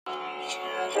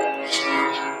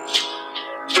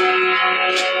You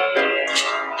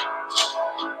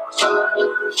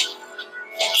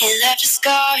left a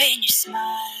scar in your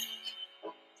smile,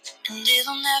 and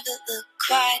it'll never look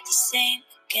quite the same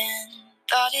again.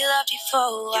 Thought he loved you for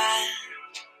a while,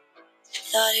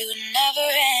 thought it would never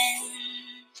end.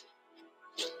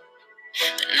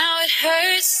 But now it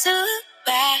hurts to look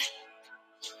back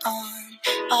on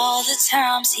all the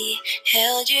times he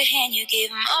held your hand. You gave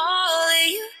him all that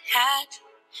you had,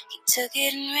 he took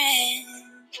it and ran.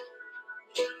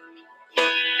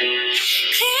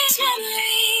 Clear his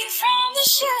memory from the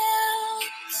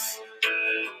shelves.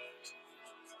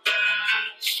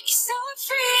 You're so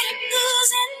afraid of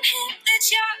losing him that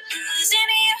you're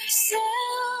losing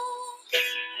yourself.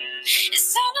 It's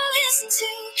time to listen to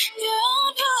your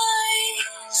own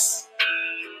voice.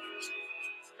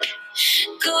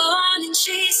 Go on and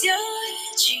chase your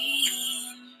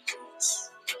dreams,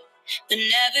 but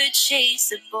never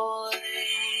chase a boy.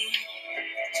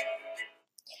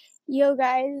 Yo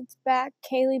guys, it's back.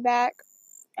 Kaylee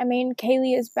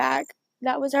is back.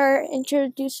 That was our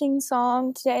introducing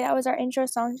song today. That was our intro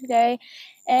song today.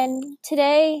 And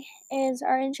today is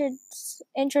our intro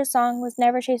song was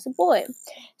Never Chase a Boy.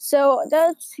 So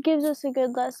that gives us a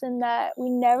good lesson that we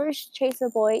never chase a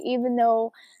boy, even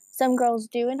though some girls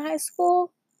do in high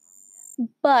school.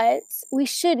 But we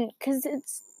shouldn't, because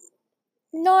it's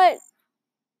not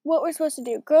what we're supposed to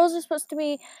do. Girls are supposed to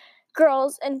be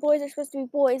girls and boys are supposed to be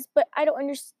boys, but I don't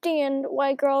understand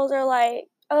why girls are like,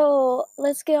 oh,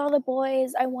 let's get all the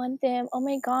boys, I want them, oh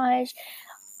my gosh.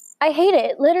 I hate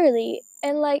it, literally.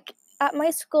 And like at my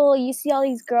school, you see all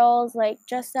these girls like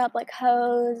dressed up like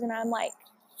hoes, and I'm like,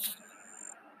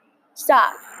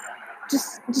 stop.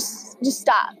 Just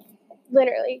stop.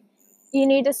 Literally. You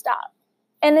need to stop.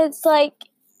 And it's like,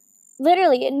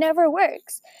 literally, it never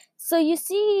works. So you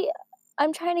see,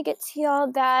 I'm trying to get to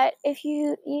y'all that if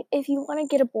you want to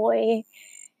get a boy,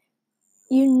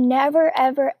 you never,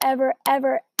 ever, ever,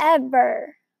 ever,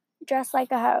 ever dress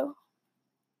like a hoe.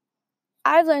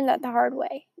 I've learned that the hard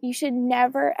way. You should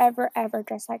never, ever, ever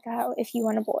dress like a hoe if you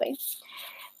want a boy.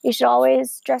 You should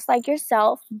always dress like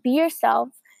yourself, be yourself.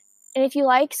 And if you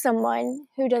like someone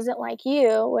who doesn't like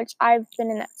you, which I've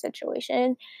been in that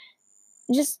situation,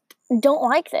 just don't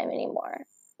like them anymore.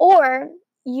 Or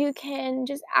you can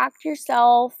just act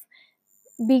yourself,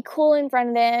 be cool in front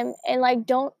of them, and like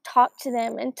don't talk to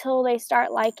them until they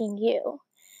start liking you.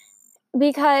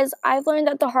 Because I've learned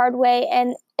that the hard way,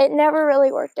 and it never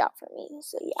really worked out for me.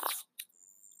 So yeah.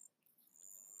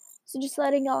 So just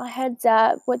letting y'all heads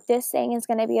up what this thing is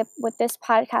gonna be, what this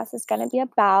podcast is gonna be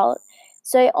about.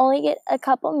 So I only get a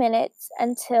couple minutes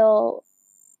until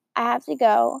I have to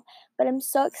go, but I'm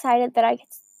so excited that I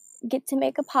get to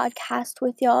make a podcast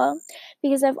with y'all,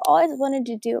 because I've always wanted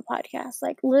to do a podcast.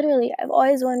 Like literally, I've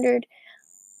always wondered,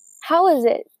 how is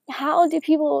it? How do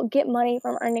people get money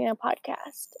from earning a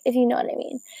podcast? If you know what I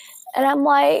mean. And I'm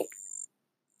like,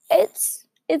 it's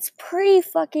pretty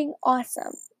fucking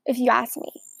awesome, if you ask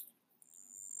me.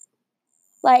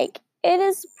 Like, it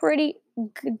is pretty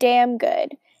damn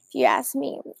good, if you ask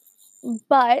me.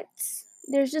 But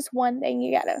there's just one thing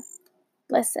you gotta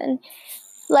listen.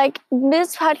 Like,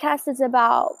 this podcast is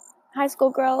about high school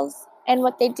girls and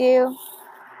what they do.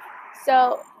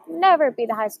 So never be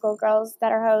the high school girls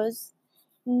that are hoes.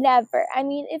 Never. I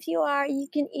mean, if you are, you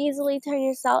can easily you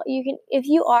can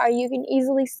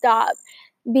easily stop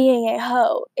being a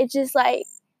hoe. It's just like,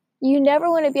 you never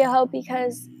want to be a hoe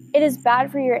because it is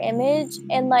bad for your image,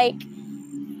 and like,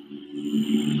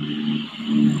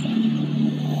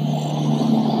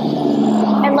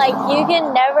 you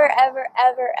can never, ever,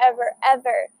 ever, ever,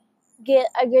 ever get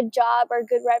a good job or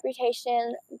good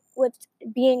reputation with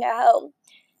being a hoe.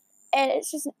 And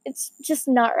it's just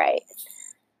not right.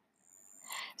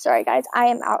 Sorry guys, I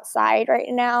am outside right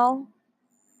now.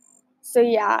 So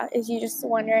yeah, if you're just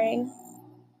wondering.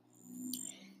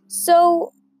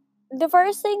 So the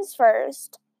first things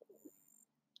first,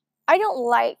 I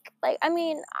don't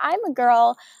I'm a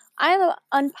girl. I'm an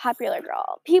unpopular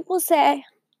girl. People say,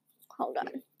 hold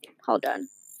on.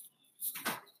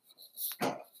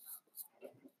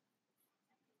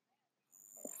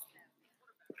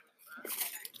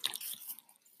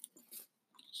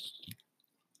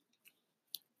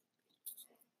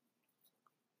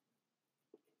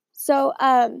 So,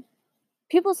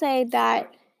 people say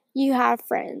that you have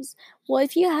friends. Well,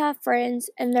 if you have friends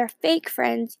and they're fake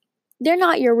friends, they're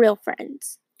not your real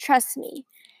friends. Trust me.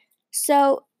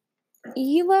 So,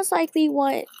 you most likely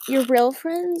want your real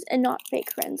friends and not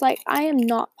fake friends. Like, I am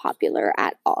not popular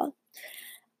at all.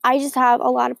 I just have a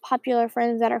lot of popular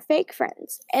friends that are fake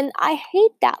friends. And I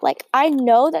hate that. Like, I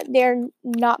know that they're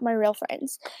not my real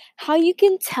friends. How you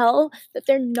can tell that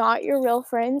they're not your real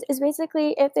friends is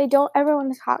basically if they don't ever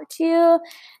want to talk to you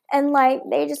and, like,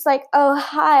 they just like, oh,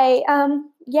 hi,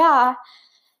 yeah.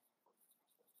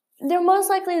 They're most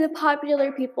likely the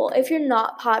popular people. If you're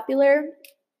not popular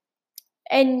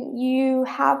and you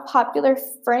have popular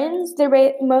friends,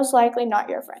 they're most likely not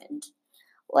your friend.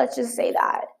 Let's just say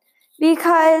that.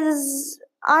 Because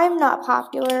I'm not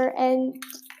popular and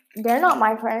they're not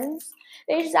my friends.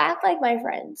 They just act like my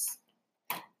friends.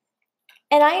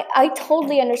 And I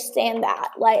totally understand that.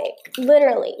 Like,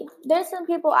 literally. There's some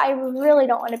people I really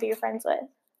don't want to be friends with.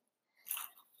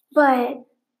 But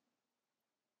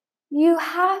you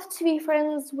have to be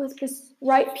friends with the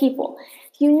right people.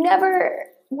 You never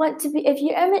want to be, if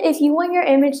you want your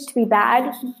image to be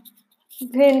bad,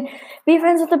 then be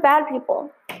friends with the bad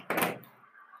people.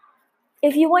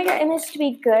 If you want your image to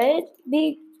be good,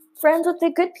 be friends with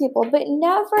the good people, but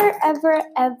never, ever,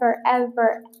 ever,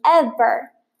 ever,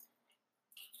 ever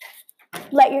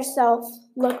let yourself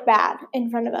look bad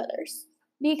in front of others.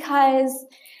 Because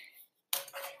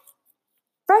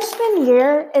freshman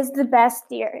year is the best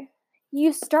year.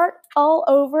 You start all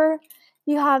over.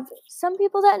 You have some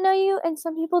people that know you and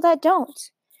some people that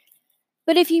don't.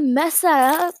 But if you mess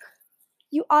that up,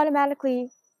 you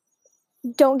automatically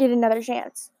don't get another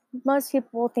chance. Most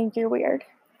people will think you're weird.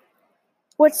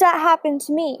 Which that happened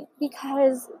to me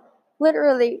because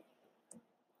literally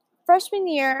freshman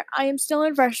year, I am still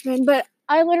in freshman, but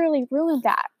I literally ruined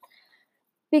that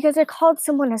because I called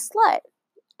someone a slut.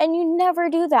 And you never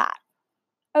do that.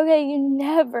 Okay, you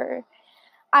never.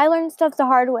 I learned stuff the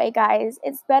hard way, guys.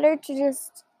 It's better to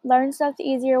just learn stuff the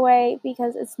easier way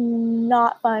because it's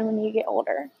not fun when you get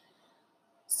older.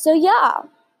 So yeah,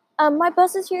 my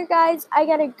bus is here, guys. I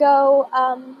gotta go.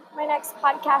 My next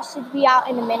podcast should be out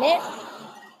in a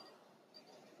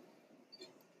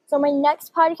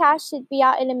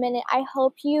minute. I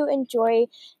hope you enjoy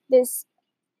this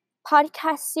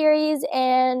podcast series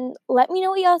and let me know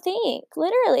what y'all think.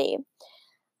 Literally.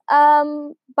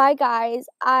 Bye, guys.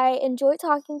 I enjoy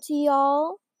talking to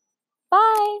y'all.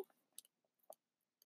 Bye.